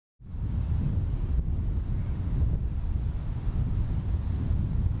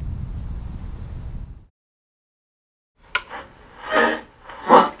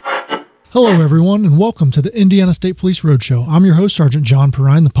Hello, everyone, and welcome to the Indiana State Police Roadshow. I'm your host, Sergeant John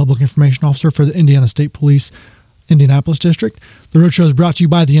Perrine, the Public Information Officer for the Indiana State Police Indianapolis District. The Roadshow is brought to you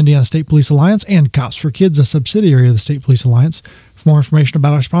by the Indiana State Police Alliance and Cops for Kids, a subsidiary of the State Police Alliance. For more information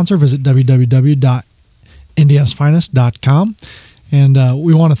about our sponsor, visit www.indianasfinest.com. And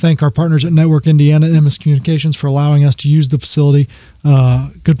we want to thank our partners at Network Indiana and MS Communications for allowing us to use the facility.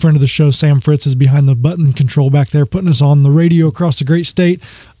 Good friend of the show, Sam Fritz, is behind the button control back there, putting us on the radio across the great state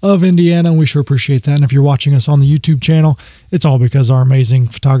of Indiana, and we sure appreciate that. And if you're watching us on the YouTube channel, it's all because our amazing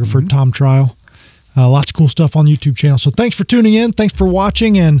photographer, Tom Trial. Lots of cool stuff on the YouTube channel. So thanks for tuning in. Thanks for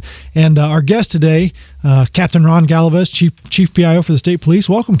watching. And our guest today, Captain Ron Galvez, Chief PIO for the State Police.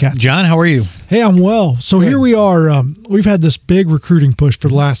 Welcome, Captain. John, how are you? Hey, I'm well. So Good. Here we are. We've had this big recruiting push for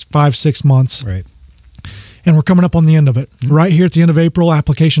the last 5-6 months. Right. And we're coming up on the end of it. Mm-hmm. Right here at the end of April,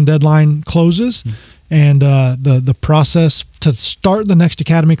 application deadline closes. Mm-hmm. And the process to start the next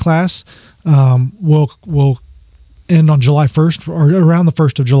academy class will end on July 1st or around the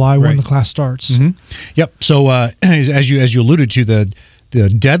 1st of July when the class starts. Mm-hmm. Yep. So as you alluded to, the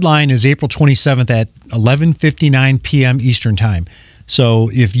deadline is April 27th at 11:59 p.m. Eastern Time. So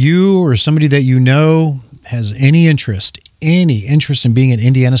if you or somebody that you know has any interest in being an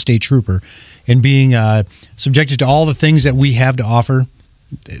Indiana State Trooper and being subjected to all the things that we have to offer,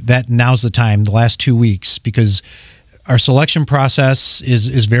 that now's the time, the last 2 weeks, because our selection process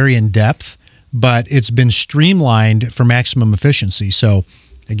is very in-depth, but it's been streamlined for maximum efficiency. So,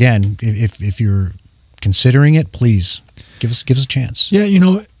 again, if you're considering it, please give us a chance. Yeah, you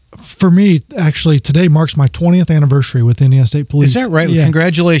know, for me, actually, today marks my 20th anniversary with the Indiana State Police. Is that right? Yeah.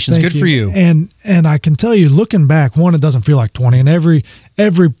 Congratulations. Good for you. And I can tell you, looking back, one, it doesn't feel like 20, and every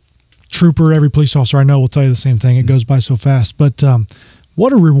trooper, every police officer I know will tell you the same thing. It goes by so fast. But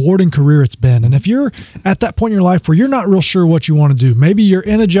what a rewarding career it's been. And if you're at that point in your life where you're not real sure what you want to do, maybe you're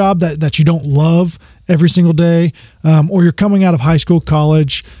in a job that you don't love every single day, or you're coming out of high school,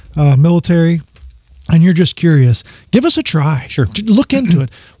 college, military, and you're just curious, give us a try. Sure. Look into it.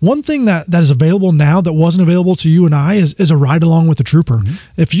 One thing that is available now that wasn't available to you and I is a ride along with a trooper. Mm-hmm.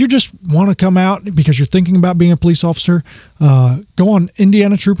 If you just want to come out because you're thinking about being a police officer, go on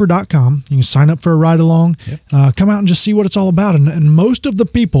indianatrooper.com. You can sign up for a ride along. Yep. Come out and just see what it's all about. And most of the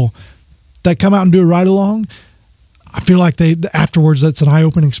people that come out and do a ride along, I feel like afterwards that's an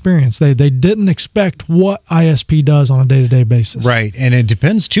eye-opening experience. They didn't expect what ISP does on a day-to-day basis. Right, and it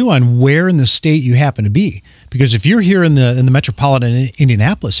depends too on where in the state you happen to be. Because if you're here in the metropolitan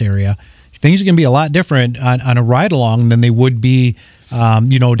Indianapolis area, things are going to be a lot different on a ride-along than they would be,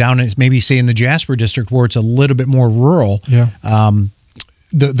 down in maybe say in the Jasper district where it's a little bit more rural. Yeah.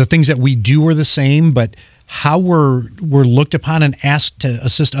 The things that we do are the same, but how we're looked upon and asked to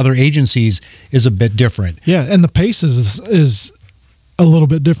assist other agencies is a bit different. Yeah, and the pace is a little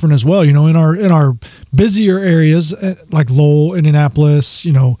bit different as well. You know, in our busier areas like Lowell, Indianapolis,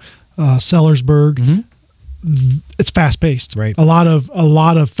 Sellersburg, mm-hmm. It's fast paced. Right. A lot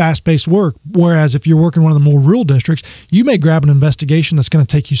of fast paced work. Whereas if you're working one of the more rural districts, you may grab an investigation that's going to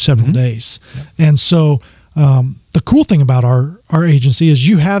take you several mm-hmm. days. Yep. And so the cool thing about our agency is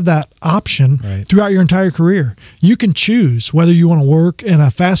you have that option throughout your entire career. You can choose whether you want to work in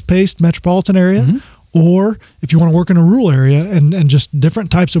a fast-paced metropolitan area mm-hmm. or if you want to work in a rural area and just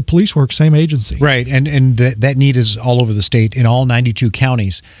different types of police work, same agency. Right, and that need is all over the state in all 92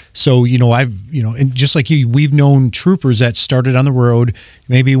 counties. So, and just like you, we've known troopers that started on the road,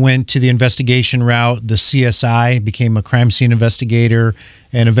 maybe went to the investigation route, the CSI, became a crime scene investigator,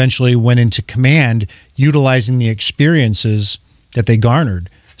 and eventually went into command utilizing the experiences that they garnered.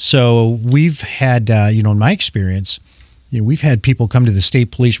 So we've had, in my experience, we've had people come to the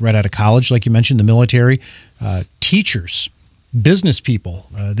state police right out of college, like you mentioned, the military, teachers, business people.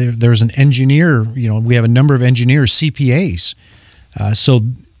 There's an engineer, we have a number of engineers, CPAs. So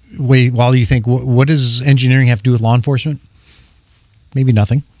while you think, what does engineering have to do with law enforcement? Maybe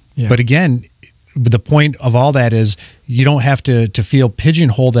nothing. Yeah. But again, the point of all that is you don't have to feel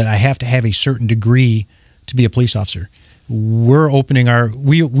pigeonholed that I have to have a certain degree to be a police officer.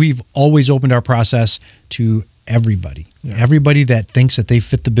 We've always opened our process to everybody. Yeah. Everybody that thinks that they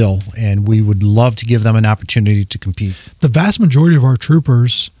fit the bill, and we would love to give them an opportunity to compete. The vast majority of our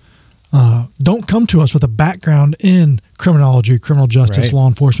troopers don't come to us with a background in criminology, criminal justice, law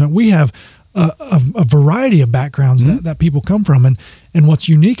enforcement. We have a variety of backgrounds mm-hmm. that people come from. And what's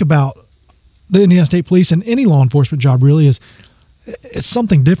unique about the Indiana State Police and any law enforcement job really is it's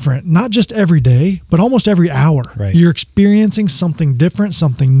something different, not just every day, but almost every hour. Right. You're experiencing something different,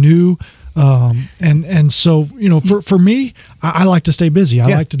 something new. And so, for me, I like to stay busy. I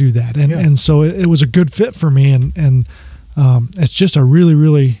like to do that. And so it was a good fit for me. And it's just a really,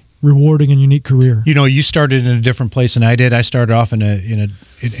 really rewarding and unique career. You know, you started in a different place than I did. I started off in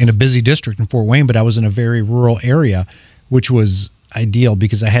a busy district in Fort Wayne, but I was in a very rural area, which was ideal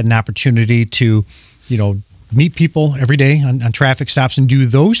because I had an opportunity to, you know, meet people every day on traffic stops and do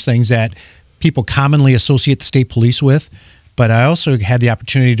those things that people commonly associate the state police with. But I also had the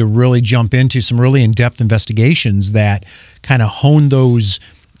opportunity to really jump into some really in-depth investigations that kind of honed those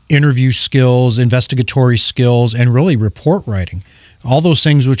interview skills, investigatory skills, and really report writing. All those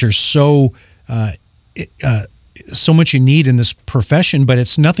things which are so much you need in this profession, but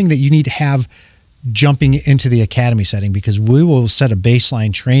it's nothing that you need to have jumping into the academy setting, because we will set a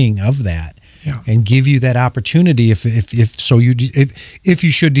baseline training of that. Yeah. And give you that opportunity if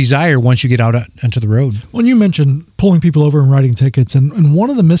you should desire once you get out onto the road. Well, you mentioned pulling people over and writing tickets, and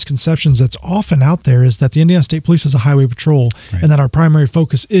one of the misconceptions that's often out there is that the Indiana State Police is a highway patrol, right, and that our primary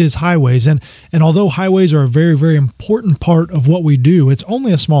focus is highways. And although highways are a very, very important part of what we do, it's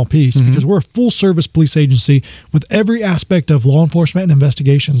only a small piece, because we're a full-service police agency with every aspect of law enforcement and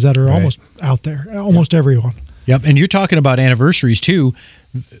investigations that are almost out there, almost everyone. Yep, and you're talking about anniversaries too.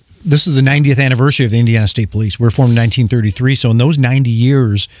 This is the 90th anniversary of the Indiana State Police. We're formed in 1933. So in those 90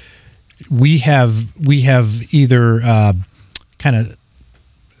 years, we have either kind of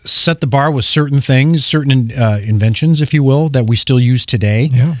set the bar with certain things, certain inventions, if you will, that we still use today,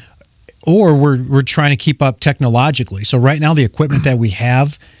 or we're trying to keep up technologically. So right now, the equipment that we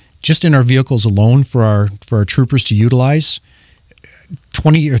have, just in our vehicles alone for our troopers to utilize,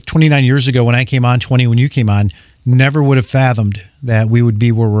 20 or 29 years ago when I came on, 20 when you came on, never would have fathomed that we would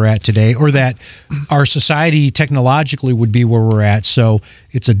be where we're at today, or that our society technologically would be where we're at. So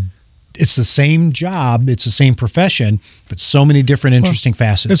it's the same job, it's the same profession, but so many different interesting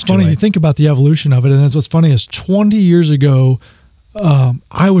facets. It's funny, you think about the evolution of it, and what's funny is 20 years ago,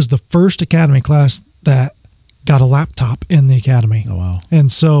 I was the first academy class that got a laptop in the academy. Oh, wow.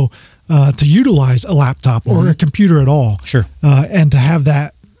 And so to utilize a laptop or a computer at all, sure, and to have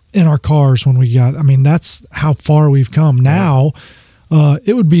that in our cars when we got, I mean, that's how far we've come. Now,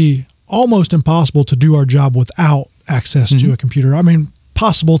 it would be almost impossible to do our job without access to a computer. I mean,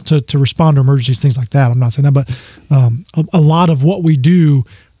 possible to respond to emergencies, things like that. I'm not saying that, but a lot of what we do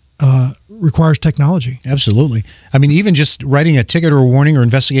requires technology. Absolutely. I mean, even just writing a ticket or a warning or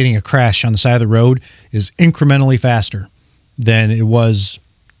investigating a crash on the side of the road is incrementally faster than it was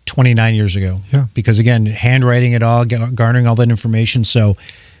 29 years ago. Yeah. Because again, handwriting it all, garnering all that information. So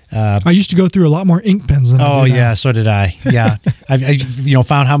I used to go through a lot more ink pens than I do now. Yeah, so did I. Yeah, I've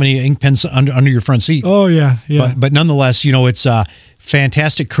found how many ink pens under your front seat. Oh yeah, yeah. But nonetheless, it's a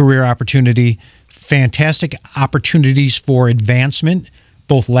fantastic career opportunity, fantastic opportunities for advancement,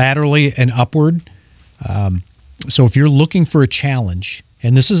 both laterally and upward. So if you're looking for a challenge,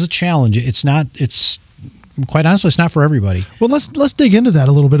 and this is a challenge, it's quite honestly, it's not for everybody. Well, let's dig into that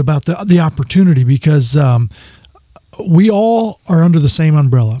a little bit about the opportunity, because we all are under the same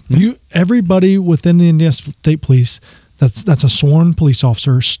umbrella. Everybody within the Indiana State Police that's a sworn police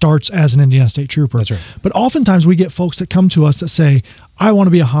officer starts as an Indiana State Trooper. That's right. But oftentimes we get folks that come to us that say, I want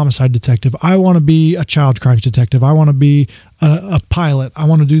to be a homicide detective. I want to be a child crimes detective. I want to be a pilot. I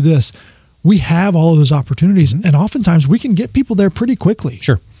want to do this. We have all of those opportunities, and oftentimes we can get people there pretty quickly.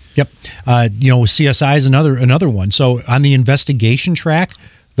 Sure. Yep. CSI is another one. So on the investigation track,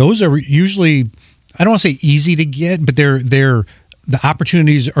 those are usually, I don't want to say easy to get, but they're the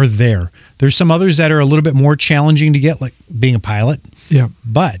opportunities are there. There's some others that are a little bit more challenging to get, like being a pilot. Yeah.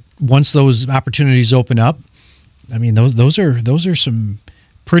 But once those opportunities open up, I mean, those are some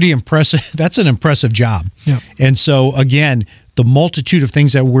pretty impressive. That's an impressive job. Yeah. And so again, the multitude of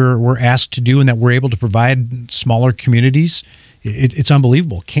things that we're asked to do and that we're able to provide smaller communities, it's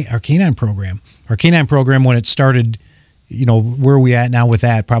unbelievable. Our canine program, when it started, where are we at now with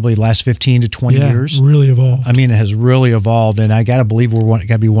that? Probably the last 15 to 20 years. Really evolved. I mean, it has really evolved, and I got to believe we're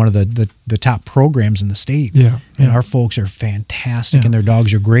got to be one of the top programs in the state. Yeah. And our folks are fantastic, and their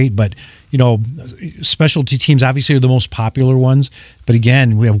dogs are great. But, specialty teams obviously are the most popular ones. But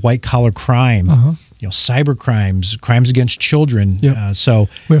again, we have white collar crime, cyber crimes, crimes against children. Yep. So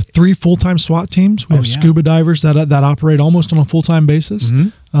we have 3 full-time SWAT teams. We have scuba divers that operate almost on a full-time basis.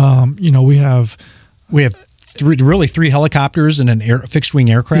 We have 3 helicopters and a fixed-wing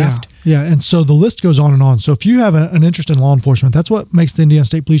aircraft. Yeah, and so the list goes on and on. So if you have an interest in law enforcement, that's what makes the Indiana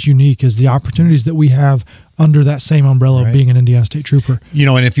State Police unique, is the opportunities that we have under that same umbrella of being an Indiana State Trooper.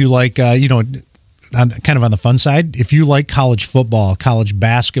 And if you like, kind of on the fun side, if you like college football, college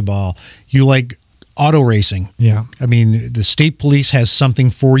basketball, you like auto racing. Yeah. I mean, the state police has something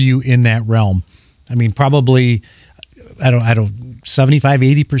for you in that realm. I mean, probably, 75,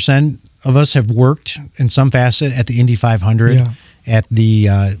 80% of us have worked in some facet at the Indy 500. Yeah. at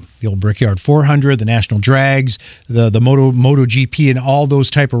the old Brickyard 400, the National Drags, the MotoGP, and all those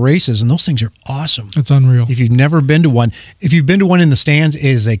type of races. And those things are awesome. It's unreal. If you've never been to one, if you've been to one in the stands, it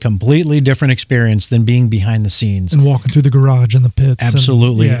is a completely different experience than being behind the scenes. And walking through the garage and the pits.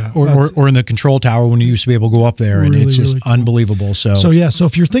 Absolutely. And, or in the control tower when you used to be able to go up there. And it's just cool. unbelievable. So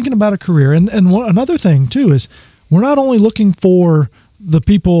if you're thinking about a career, and another thing too is we're not only looking for the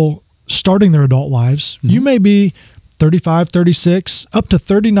people starting their adult lives. Mm-hmm. You may be 35, 36, up to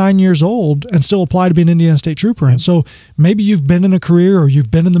 39 years old and still apply to be an Indiana State Trooper. Yep. And so maybe you've been in a career or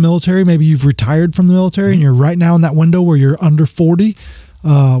you've been in the military, maybe you've retired from the military and you're right now in that window where you're under 40.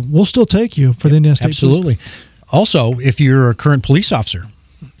 We'll still take you for the Indiana State Absolutely. Police. Also, if you're a current police officer,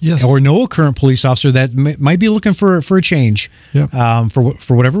 yes, or know a current police officer that might be looking for a change, yep.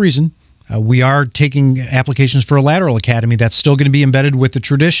 For whatever reason, we are taking applications for a lateral academy that's still going to be embedded with the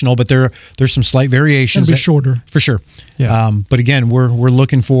traditional, but there's some slight variations. It'll be shorter. For sure. Yeah. But again, we're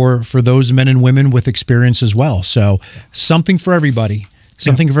looking for those men and women with experience as well. So something for everybody.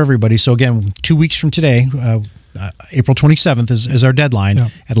 Something for everybody. So again, 2 weeks from today, April 27th is our deadline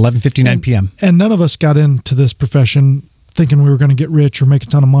at 11:59 p.m. And none of us got into this profession thinking we were going to get rich or make a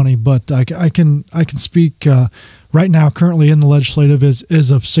ton of money, but I can speak right now. Currently in the legislative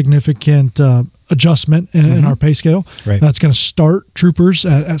is a significant adjustment in our pay scale. Right. That's going to start troopers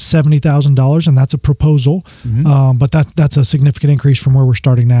at $70,000, and that's a proposal. Mm-hmm. But that's a significant increase from where we're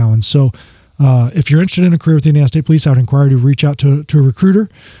starting now. And so, if you're interested in a career with the Indiana State Police, I would encourage you to reach out to a recruiter.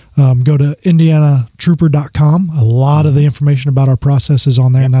 Go to indianatrooper.com. A lot of the information about our process is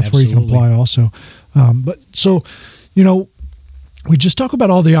on there, and that's absolutely where you can apply also. We just talk about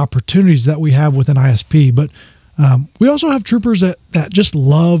all the opportunities that we have within ISP, but we also have troopers that just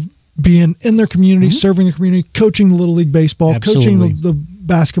love being in their community, mm-hmm. serving the community, coaching the Little League Baseball, coaching the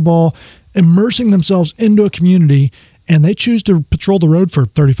basketball, immersing themselves into a community, and they choose to patrol the road for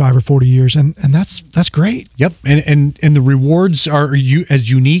 35 or 40 years, and that's great. Yep, and the rewards are as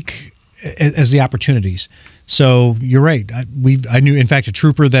unique as the opportunities. So you're right. I knew, in fact, a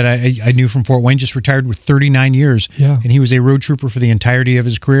trooper that I knew from Fort Wayne just retired with 39 years, and he was a road trooper for the entirety of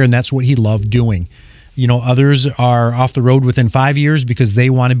his career, and that's what he loved doing. Others are off the road within 5 years because they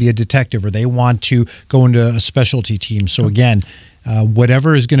want to be a detective or they want to go into a specialty team. So again,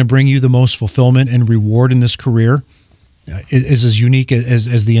 whatever is going to bring you the most fulfillment and reward in this career is as unique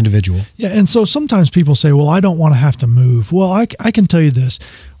as the individual. Yeah, and so sometimes people say, well, I don't want to have to move. Well, I can tell you this.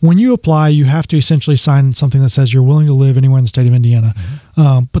 When you apply, you have to essentially sign something that says you're willing to live anywhere in the state of Indiana.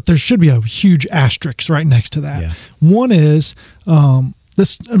 Mm-hmm. But there should be a huge asterisk right next to that. Yeah. One is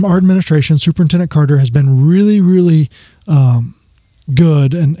our administration, Superintendent Carter, has been really, really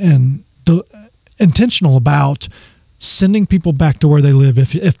good and intentional about sending people back to where they live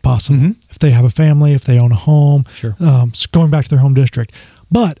if possible. Mm-hmm. If they have a family, if they own a home, sure. Going back to their home district.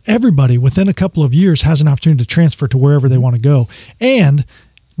 But everybody within a couple of years has an opportunity to transfer to wherever they want to go. And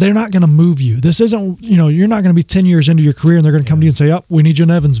they're not going to move you. This isn't, you're not going to be 10 years into your career and they're going to come to you and say, oh, we need you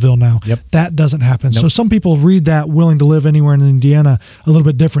in Evansville now. Yep. That doesn't happen. Nope. So some people read that willing to live anywhere in Indiana a little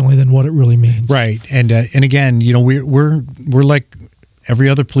bit differently than what it really means. Right. And again, we're like every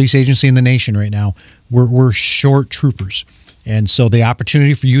other police agency in the nation right now. We're short troopers. And so the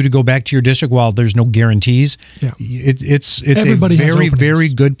opportunity for you to go back to your district, while there's no guarantees, it's everybody a very, very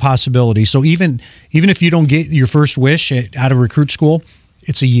good possibility. So even if you don't get your first wish out of recruit school,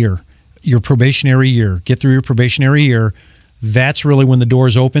 it's a year, your probationary year. Get through your probationary year. That's really when the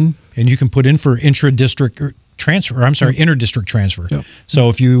doors open, and you can put in for intra-district transfer. Or I'm sorry, inter-district transfer. Yep. So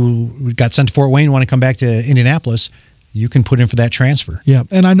if you got sent to Fort Wayne and want to come back to Indianapolis, you can put in for that transfer. Yeah,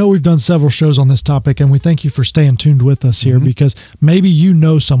 and I know we've done several shows on this topic, and we thank you for staying tuned with us here, mm-hmm. because maybe you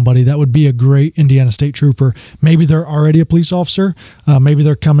know somebody that would be a great Indiana State Trooper. Maybe they're already a police officer. Maybe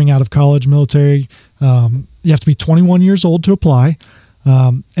they're coming out of college, military. You have to be 21 years old to apply.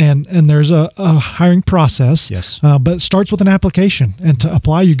 And there's a hiring process, yes. But it starts with an application. And to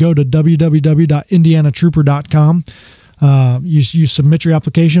apply, you go to www.indianatrooper.com. You submit your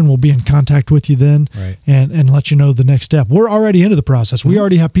application. We'll be in contact with you then, right. and let you know the next step. We're already into the process. Mm-hmm. We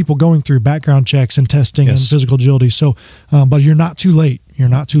already have people going through background checks and testing, yes. and physical agility. So, but you're not too late. You're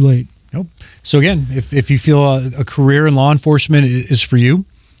not too late. Nope. So again, if you feel a career in law enforcement is for you,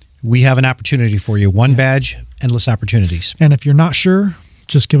 we have an opportunity for you. One badge, endless opportunities. And if you're not sure,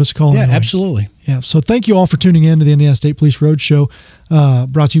 just give us a call. Yeah, anyway. Absolutely. Yeah. So thank you all for tuning in to the Indiana State Police Roadshow,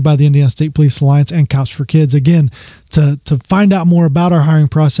 brought to you by the Indiana State Police Alliance and Cops for Kids. Again, to find out more about our hiring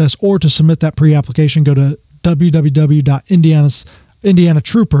process or to submit that pre-application, go to www.indianasrp.com.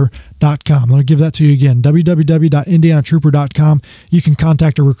 indianatrooper.com. I'm going to give that to you again, www.indianatrooper.com. You can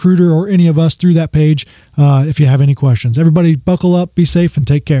contact a recruiter or any of us through that page if you have any questions. Everybody buckle up, be safe, and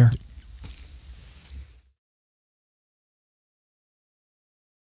take care.